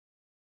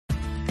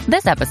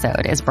This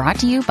episode is brought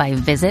to you by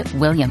Visit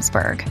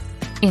Williamsburg.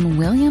 In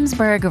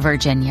Williamsburg,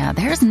 Virginia,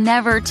 there's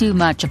never too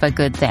much of a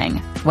good thing.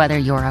 Whether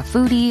you're a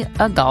foodie,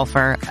 a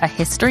golfer, a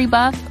history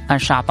buff, a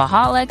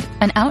shopaholic,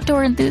 an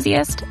outdoor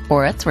enthusiast,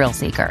 or a thrill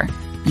seeker,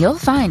 you'll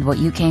find what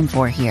you came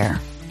for here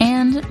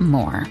and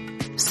more.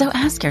 So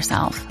ask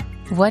yourself,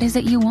 what is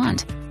it you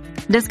want?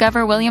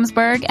 Discover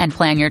Williamsburg and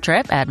plan your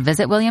trip at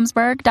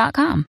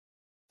visitwilliamsburg.com.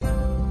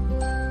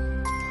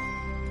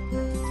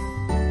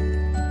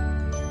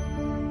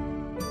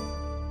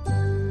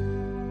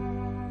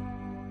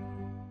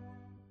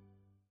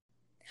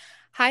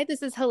 Hi,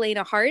 this is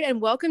Helena Hart, and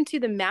welcome to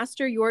the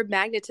Master Your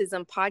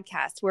Magnetism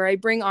podcast, where I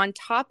bring on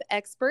top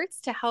experts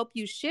to help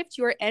you shift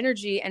your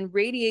energy and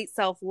radiate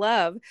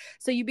self-love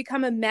so you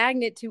become a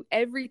magnet to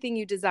everything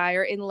you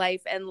desire in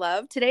life and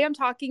love. Today, I'm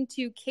talking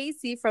to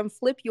Casey from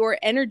Flip Your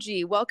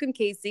Energy. Welcome,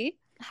 Casey.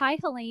 Hi,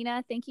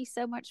 Helena. Thank you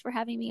so much for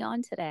having me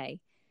on today.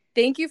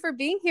 Thank you for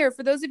being here.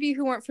 For those of you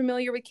who aren't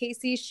familiar with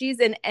Casey,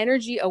 she's an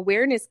energy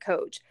awareness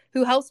coach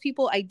who helps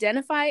people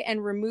identify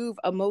and remove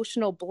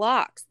emotional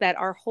blocks that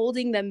are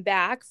holding them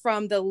back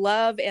from the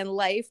love and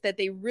life that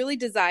they really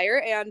desire.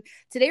 And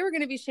today we're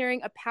going to be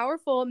sharing a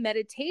powerful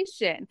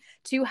meditation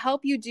to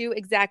help you do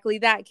exactly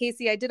that.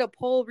 Casey, I did a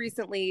poll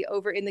recently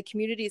over in the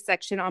community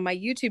section on my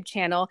YouTube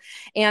channel,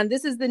 and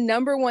this is the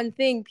number one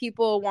thing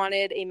people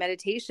wanted a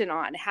meditation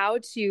on: how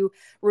to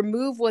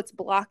remove what's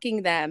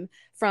blocking them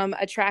from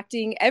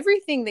attracting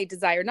everything they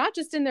desire, not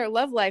just in their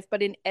love life,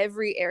 but in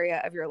every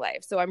area of your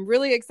life. So I'm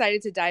really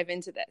excited to dive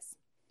into this.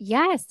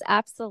 Yes,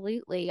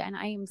 absolutely. And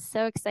I am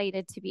so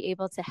excited to be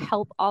able to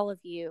help all of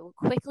you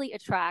quickly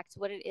attract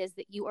what it is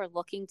that you are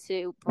looking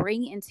to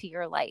bring into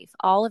your life,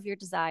 all of your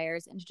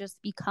desires, and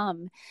just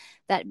become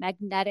that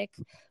magnetic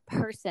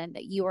person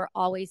that you are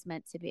always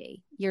meant to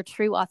be, your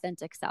true,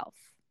 authentic self.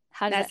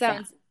 How does that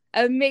sound?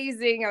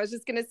 Amazing. I was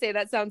just going to say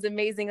that sounds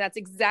amazing. That's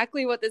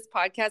exactly what this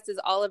podcast is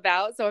all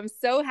about. So I'm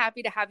so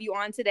happy to have you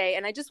on today.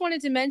 And I just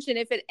wanted to mention,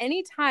 if at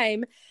any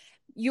time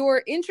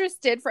you're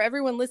interested, for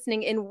everyone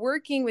listening, in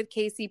working with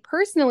Casey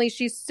personally,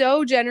 she's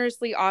so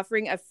generously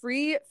offering a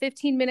free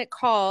 15-minute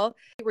call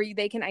where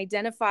they can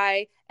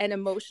identify an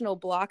emotional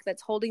block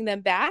that's holding them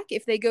back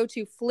if they go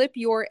to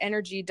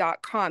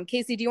flipyourenergy.com.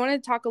 Casey, do you want to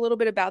talk a little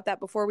bit about that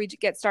before we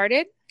get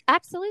started?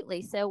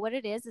 Absolutely. So what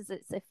it is it's a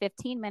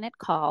 15-minute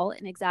call.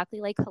 And exactly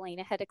like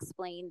Helena had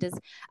explained, is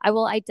I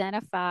will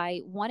identify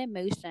one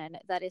emotion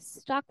that is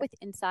stuck with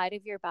inside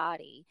of your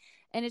body.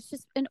 And it's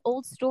just an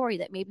old story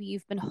that maybe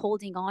you've been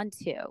holding on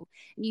to,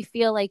 and you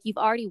feel like you've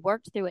already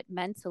worked through it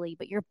mentally,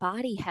 but your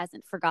body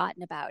hasn't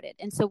forgotten about it.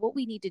 And so what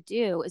we need to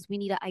do is we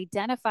need to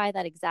identify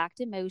that exact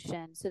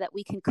emotion so that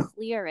we can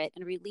clear it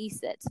and release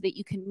it so that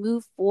you can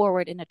move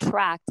forward and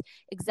attract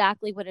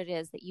exactly what it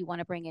is that you want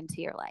to bring into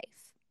your life.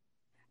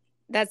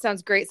 That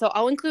sounds great. So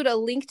I'll include a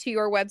link to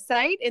your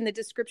website in the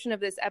description of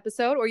this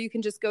episode, or you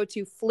can just go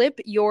to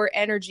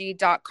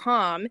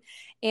flipyourenergy.com.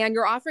 And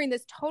you're offering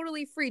this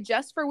totally free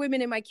just for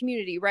women in my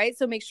community, right?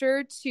 So make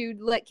sure to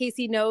let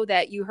Casey know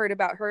that you heard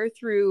about her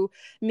through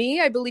me.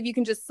 I believe you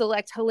can just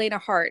select Helena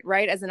Hart,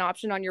 right, as an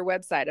option on your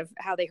website of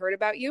how they heard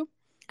about you.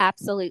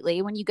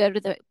 Absolutely. When you go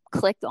to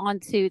click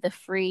onto the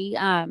free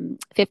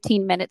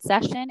 15-minute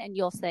session, and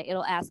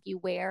it'll ask you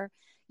where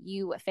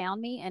you found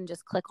me, and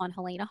just click on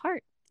Helena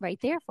Hart right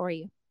there for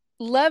you.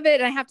 Love it.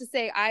 And I have to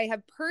say, I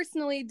have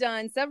personally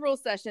done several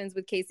sessions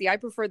with Casey. I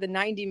prefer the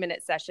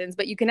 90-minute sessions,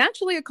 but you can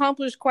actually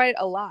accomplish quite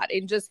a lot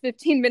in just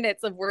 15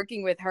 minutes of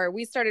working with her.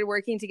 We started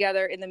working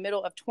together in the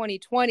middle of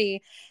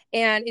 2020,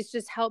 and it's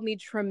just helped me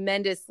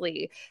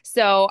tremendously.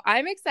 So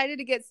I'm excited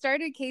to get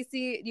started.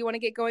 Casey, do you want to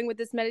get going with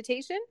this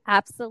meditation?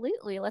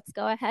 Absolutely. Let's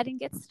go ahead and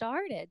get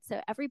started.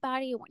 So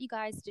everybody, I want you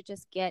guys to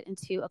just get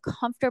into a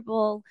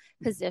comfortable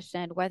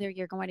position, whether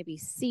you're going to be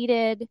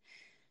seated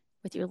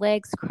with your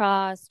legs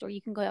crossed, or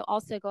you can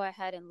also go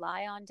ahead and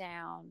lie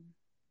down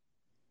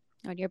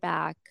on your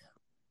back.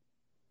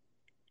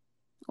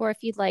 Or if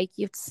you'd like,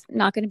 it's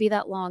not going to be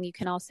that long, you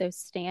can also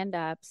stand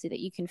up so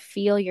that you can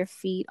feel your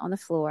feet on the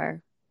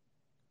floor.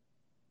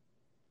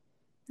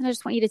 And I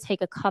just want you to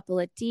take a couple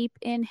of deep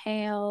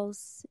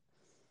inhales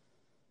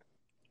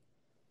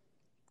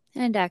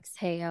and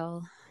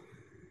exhale.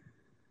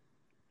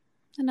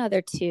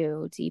 Another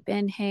 2. Deep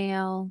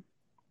inhale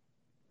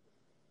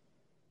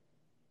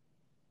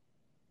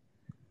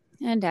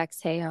and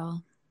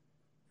exhale.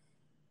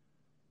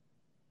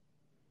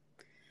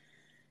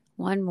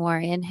 One more.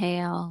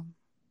 Inhale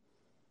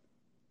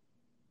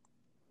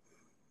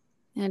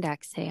and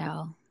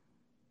exhale.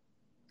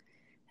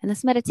 In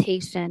this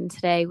meditation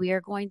today, we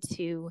are going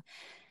to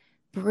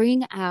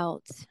bring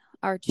out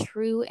our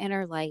true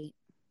inner light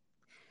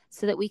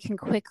so that we can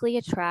quickly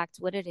attract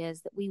what it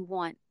is that we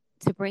want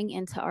to bring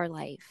into our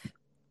life,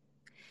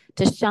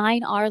 to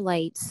shine our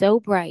light so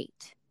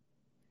bright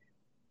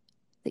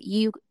that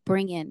you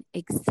bring in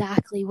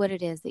exactly what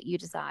it is that you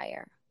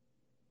desire.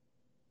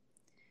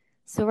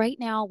 So right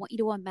now, I want you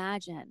to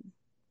imagine,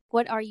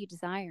 what are you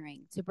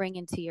desiring to bring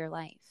into your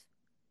life?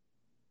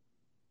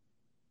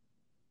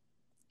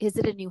 Is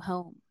it a new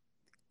home?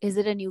 Is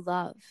it a new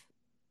love?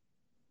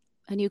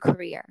 a new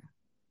career.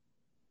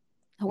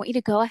 I want you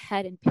to go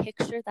ahead and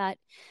picture that,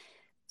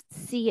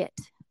 see it,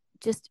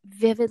 just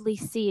vividly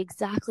see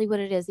exactly what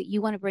it is that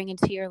you want to bring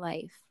into your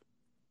life.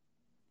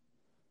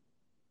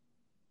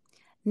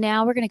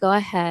 Now we're going to go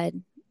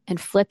ahead and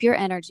flip your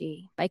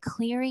energy by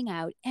clearing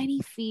out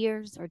any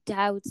fears or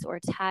doubts or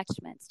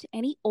attachments to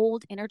any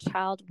old inner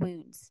child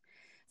wounds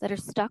that are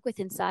stuck with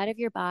inside of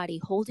your body,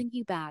 holding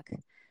you back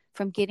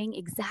from getting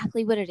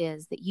exactly what it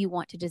is that you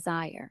want to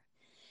desire.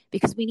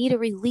 Because we need to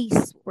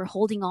release what we're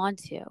holding on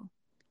to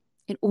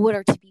in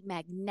order to be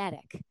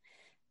magnetic,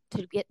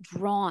 to get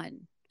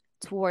drawn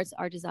towards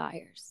our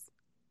desires.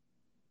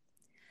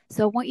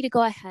 So I want you to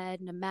go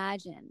ahead and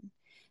imagine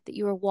that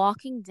you are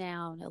walking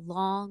down a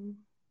long,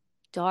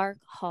 dark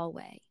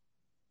hallway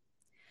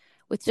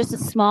with just a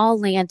small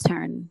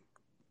lantern,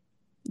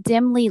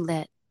 dimly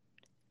lit,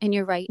 in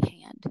your right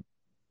hand.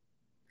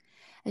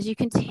 As you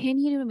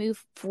continue to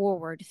move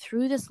forward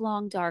through this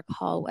long, dark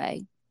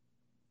hallway,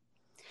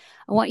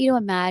 I want you to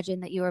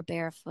imagine that you are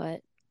barefoot,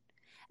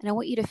 and I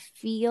want you to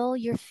feel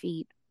your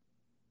feet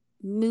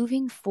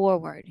moving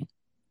forward,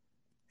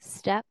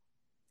 step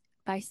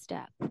by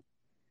step,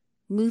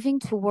 moving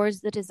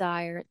towards the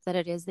desire that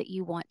it is that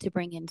you want to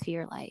bring into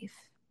your life.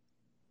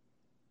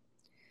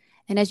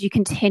 And as you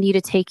continue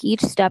to take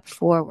each step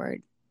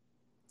forward,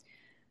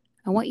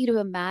 I want you to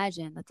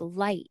imagine that the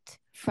light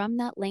from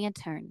that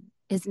lantern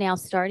is now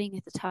starting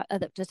at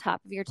the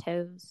top of your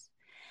toes,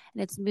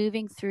 and it's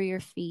moving through your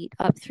feet,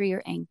 up through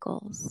your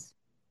ankles,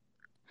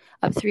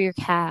 up through your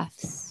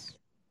calves,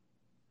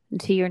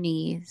 into your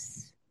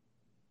knees,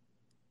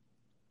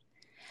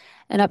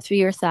 and up through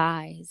your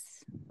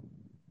thighs.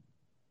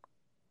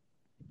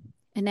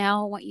 And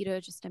now I want you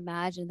to just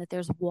imagine that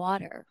there's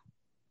water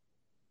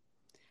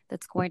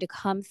that's going to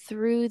come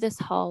through this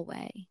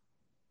hallway.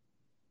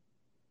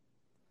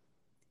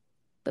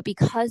 But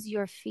because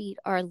your feet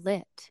are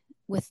lit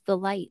with the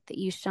light that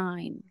you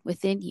shine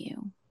within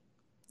you,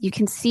 you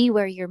can see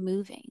where you're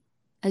moving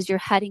as you're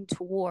heading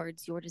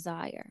towards your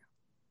desire.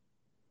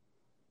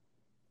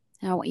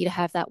 And I want you to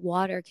have that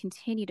water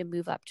continue to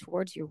move up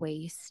towards your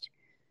waist.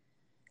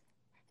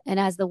 And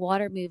as the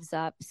water moves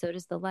up, so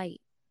does the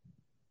light.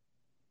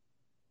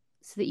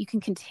 So that you can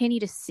continue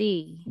to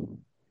see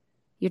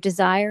your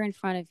desire in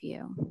front of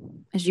you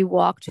as you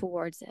walk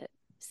towards it,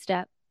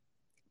 step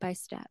by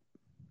step.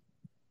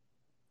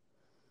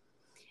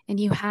 And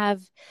you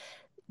have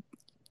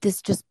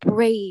this just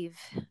brave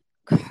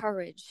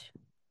courage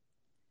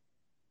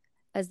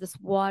as this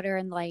water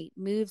and light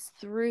moves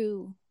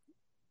through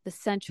the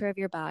center of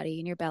your body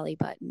and your belly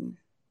button.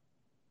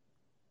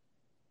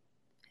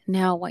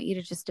 Now I want you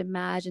to just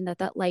imagine that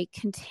that light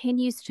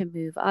continues to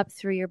move up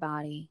through your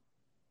body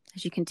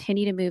as you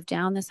continue to move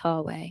down this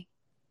hallway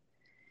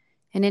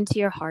and into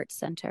your heart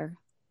center,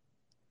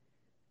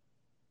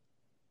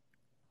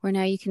 where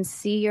now you can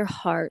see your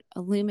heart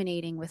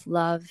illuminating with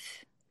love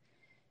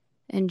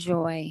and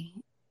joy.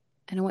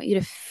 And I want you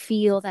to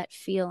feel that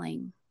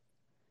feeling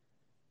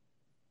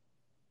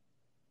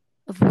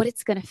of what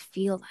it's going to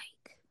feel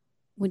like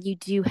when you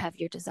do have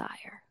your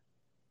desire.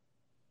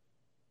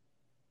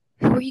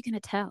 Who are you going to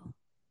tell?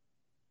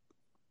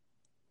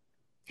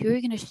 Who are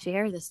you going to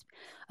share this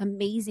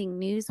amazing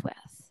news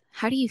with?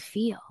 How do you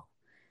feel?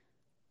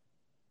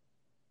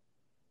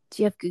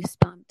 Do you have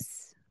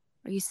goosebumps?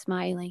 Are you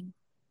smiling?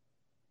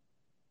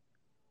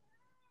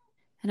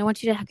 And I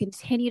want you to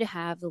continue to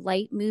have the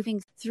light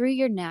moving through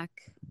your neck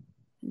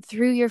and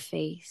through your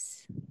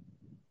face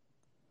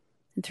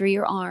and through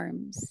your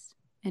arms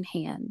and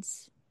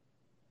hands.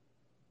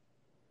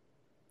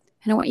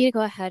 And I want you to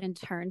go ahead and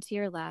turn to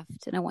your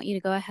left, and I want you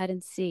to go ahead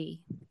and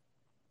see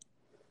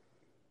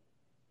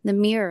the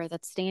mirror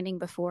that's standing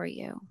before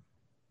you.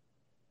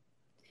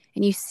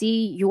 And you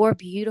see your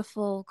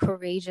beautiful,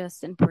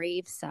 courageous, and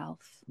brave self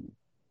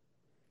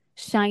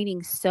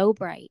shining so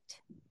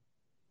bright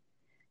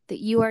that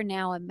you are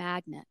now a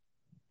magnet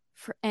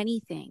for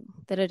anything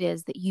that it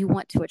is that you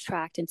want to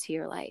attract into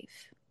your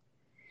life.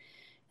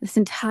 This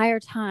entire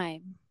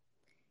time,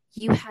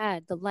 you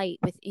had the light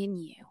within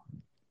you.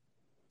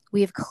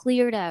 We have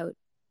cleared out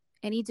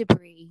any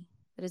debris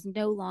that is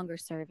no longer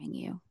serving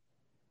you.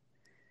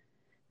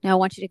 Now I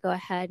want you to go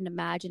ahead and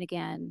imagine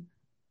again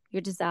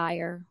your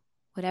desire,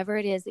 whatever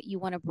it is that you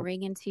want to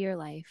bring into your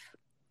life.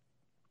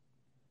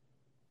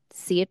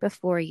 See it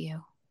before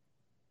you.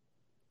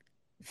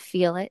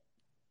 Feel it.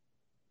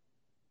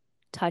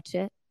 Touch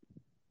it.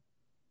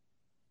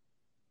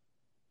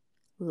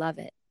 Love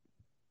it.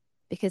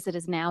 Because it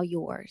is now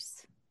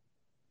yours.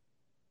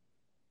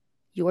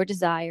 Your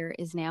desire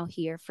is now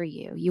here for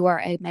you. You are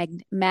a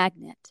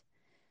magnet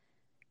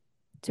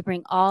to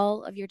bring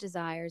all of your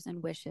desires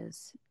and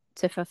wishes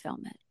to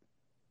fulfillment.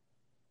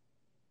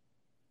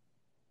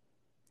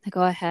 Now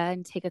go ahead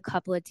and take a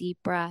couple of deep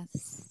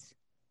breaths.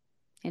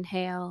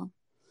 Inhale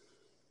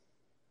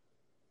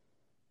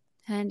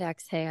and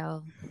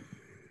exhale.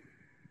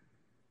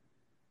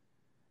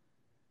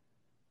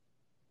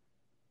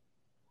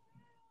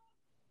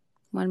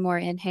 One more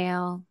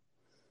inhale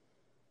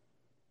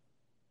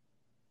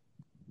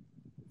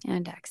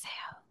and exhale.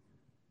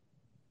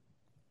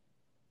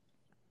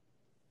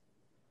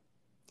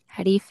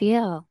 How do you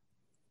feel?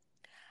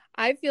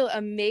 I feel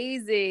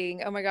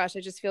amazing. Oh my gosh, I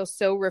just feel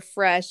so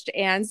refreshed.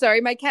 And sorry,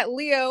 my cat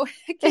Leo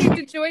came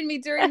to join me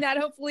during that.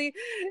 Hopefully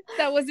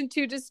that wasn't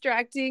too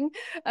distracting.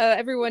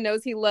 Everyone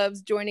knows he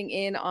loves joining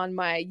in on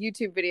my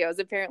YouTube videos.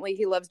 Apparently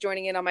he loves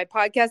joining in on my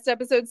podcast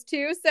episodes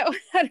too. So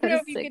I don't know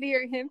if you could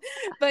hear him,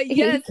 but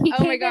yes. He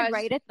oh my came gosh. in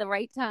right at the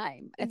right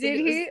time. Did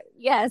he?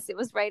 Yes, it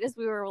was right as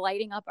we were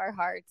lighting up our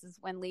hearts is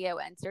when Leo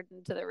entered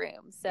into the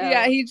room. So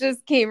yeah, he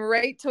just came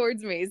right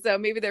towards me. So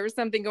maybe there was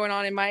something going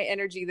on in my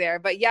energy there.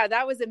 But yeah,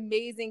 that was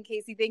amazing,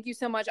 Casey. Thank you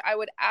so much. I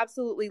would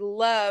absolutely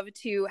love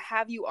to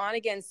have you on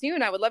again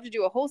soon. I would love to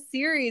do a whole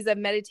series of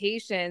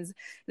meditations.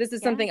 This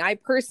is something I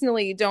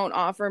personally don't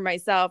offer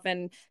myself,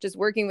 and just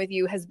working with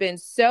you has been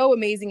so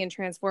amazing and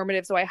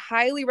transformative. So I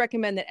highly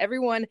recommend that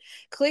everyone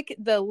click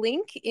the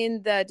link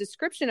in the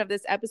description of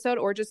this episode,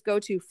 or just go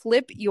to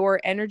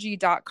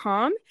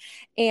flipyourenergy.com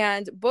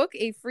and book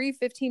a free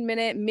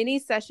 15-minute mini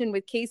session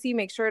with Casey.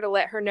 Make sure to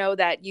let her know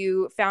that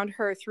you found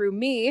her through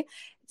me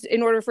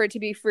in order for it to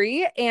be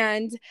free.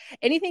 And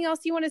anything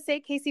else you want to say,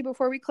 Casey,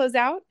 before we close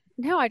out?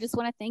 No, I just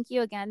want to thank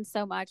you again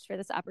so much for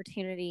this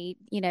opportunity,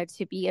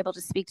 to be able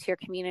to speak to your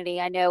community.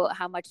 I know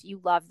how much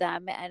you love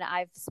them, and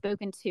I've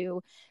spoken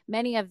to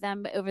many of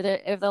them over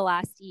the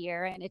last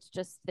year, and it's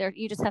just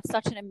you just have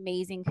such an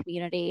amazing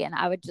community, and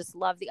I would just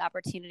love the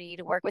opportunity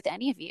to work with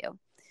any of you.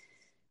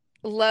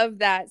 Love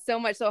that so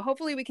much. So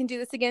hopefully we can do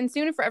this again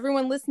soon. And for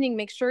everyone listening,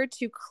 make sure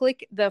to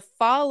click the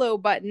follow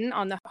button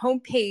on the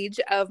homepage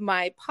of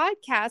my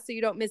podcast so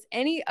you don't miss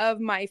any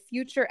of my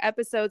future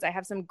episodes. I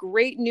have some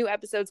great new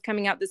episodes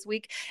coming out this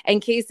week.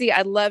 And Casey,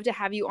 I'd love to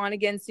have you on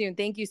again soon.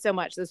 Thank you so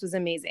much. This was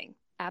amazing.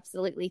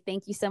 Absolutely.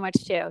 Thank you so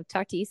much, too.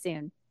 Talk to you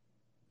soon.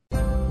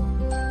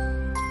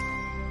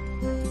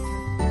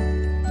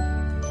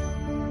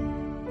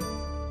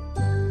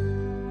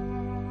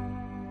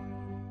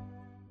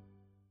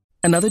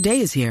 Another day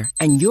is here,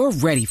 and you're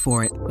ready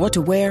for it. What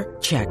to wear?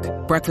 Check.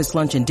 Breakfast,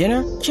 lunch, and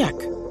dinner? Check.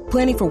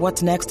 Planning for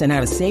what's next and how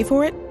to save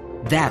for it?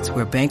 That's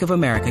where Bank of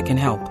America can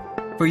help.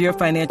 For your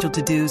financial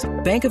to-dos,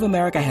 Bank of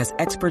America has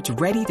experts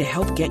ready to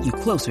help get you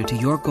closer to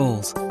your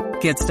goals.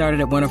 Get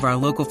started at one of our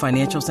local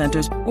financial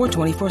centers or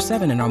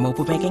 24/7 in our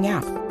mobile banking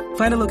app.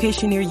 Find a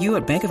location near you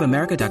at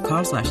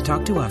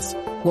bankofamerica.com/talktous.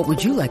 What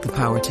would you like the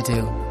power to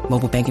do?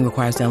 Mobile banking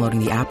requires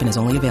downloading the app and is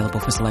only available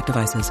for select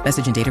devices.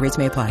 Message and data rates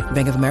may apply.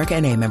 Bank of America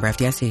NA, member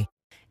FDIC.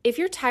 If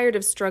you're tired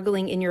of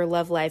struggling in your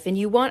love life and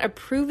you want a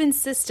proven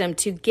system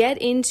to get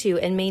into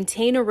and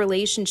maintain a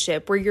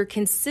relationship where you're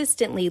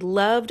consistently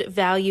loved,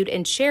 valued,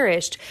 and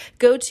cherished,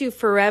 go to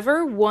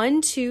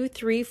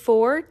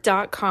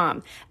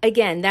forever1234.com.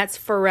 Again, that's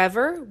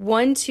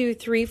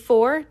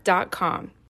forever1234.com.